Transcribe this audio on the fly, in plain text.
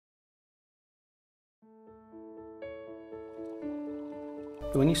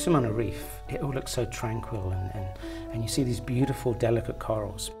When you swim on a reef, it all looks so tranquil and you see these beautiful, delicate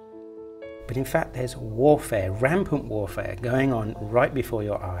corals. But in fact, there's warfare, rampant warfare, going on right before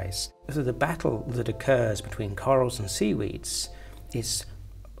your eyes. So the battle that occurs between corals and seaweeds is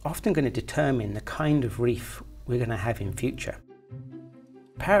often going to determine the kind of reef we're going to have in future.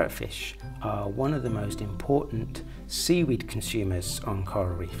 Parrotfish are one of the most important seaweed consumers on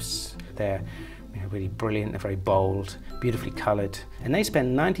coral reefs. They're really brilliant, they're very bold, beautifully coloured, and they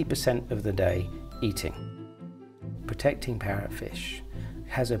spend 90% of the day eating. Protecting parrotfish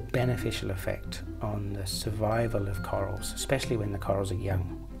has a beneficial effect on the survival of corals, especially when the corals are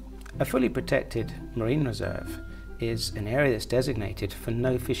young. A fully protected marine reserve is an area that's designated for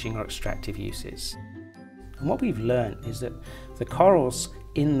no fishing or extractive uses. And what we've learned is that the corals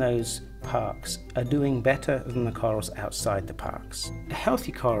in those parks are doing better than the corals outside the parks. A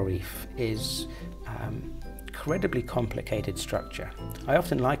healthy coral reef is incredibly complicated structure. I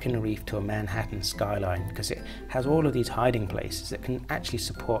often liken a reef to a Manhattan skyline because it has all of these hiding places that can actually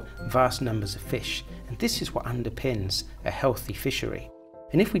support vast numbers of fish, and this is what underpins a healthy fishery.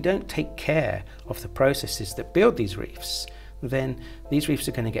 And if we don't take care of the processes that build these reefs, then these reefs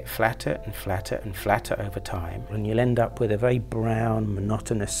are going to get flatter and flatter and flatter over time, and you'll end up with a very brown,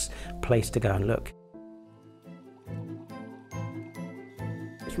 monotonous place to go and look.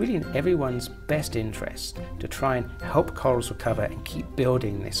 It's really in everyone's best interest to try and help corals recover and keep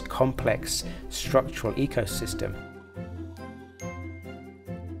building this complex structural ecosystem.